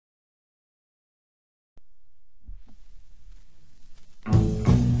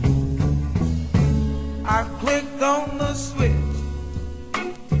flicked on the switch,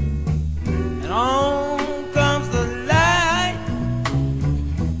 and on comes the light,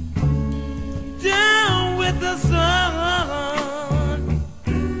 down with the sun,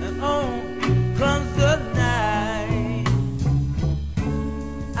 and on comes the night.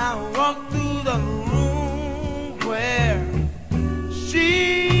 I walk through the room where she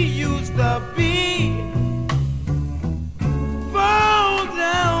used to be.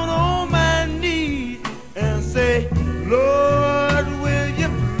 Lord, will you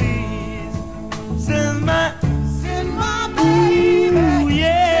please send my baby, ooh,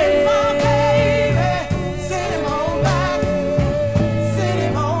 yeah. Send my baby, send him on back, send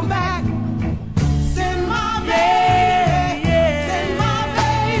him on back, send my baby,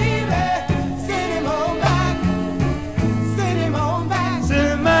 send him on back, send him on back,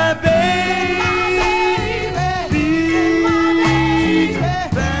 send my baby, send my baby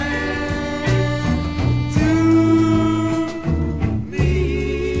back.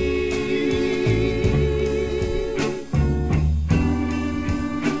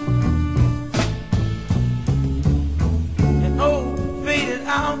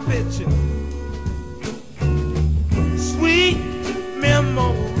 Our picture, sweet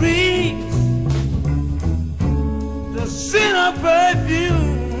memories, the scent of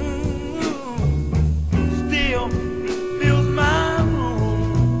perfume still fills my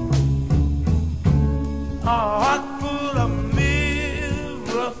room. A heart full of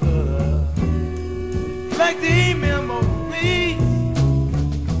mirrors, like the memories.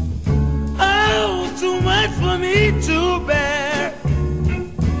 Oh, too much for me to bear.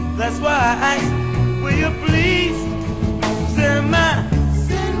 That's why I ask, will you please send my